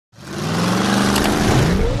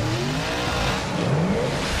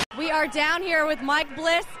are down here with Mike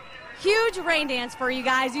Bliss. Huge rain dance for you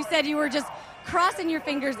guys. You said you were just crossing your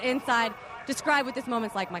fingers inside. Describe what this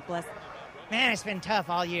moment's like, Mike Bliss. Man, it's been tough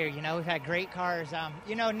all year. We've had great cars.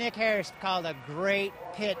 Nick Harris called a great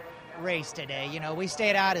pit race today. We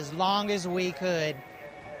stayed out as long as we could,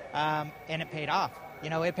 and it paid off.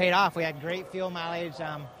 It paid off. We had great fuel mileage.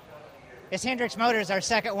 This Hendricks motor is our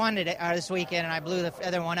second one today, this weekend, and I blew the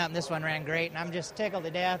other one up, and this one ran great, and I'm just tickled to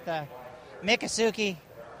death. Mikasuki,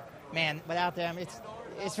 man, without them,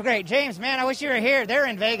 it's great. James, man, I wish you were here. They're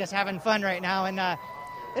in Vegas having fun right now, and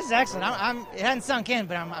this is excellent. It hadn't sunk in,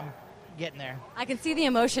 but I'm getting there. I can see the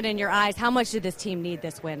emotion in your eyes. How much did this team need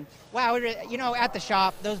this win? Wow, at the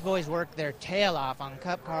shop, those boys work their tail off on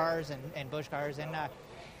Cup cars and Busch cars, and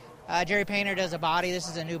Jerry Painter does a body. This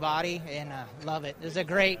is a new body, and love it. This is a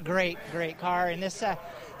great, great, great car, and this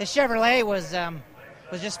Chevrolet was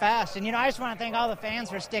just fast. And I just want to thank all the fans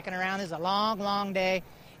for sticking around. This is a long, long day,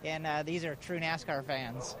 and these are true NASCAR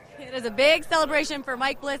fans. It is a big celebration for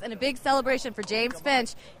Mike Bliss and a big celebration for James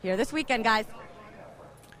Finch here this weekend, guys.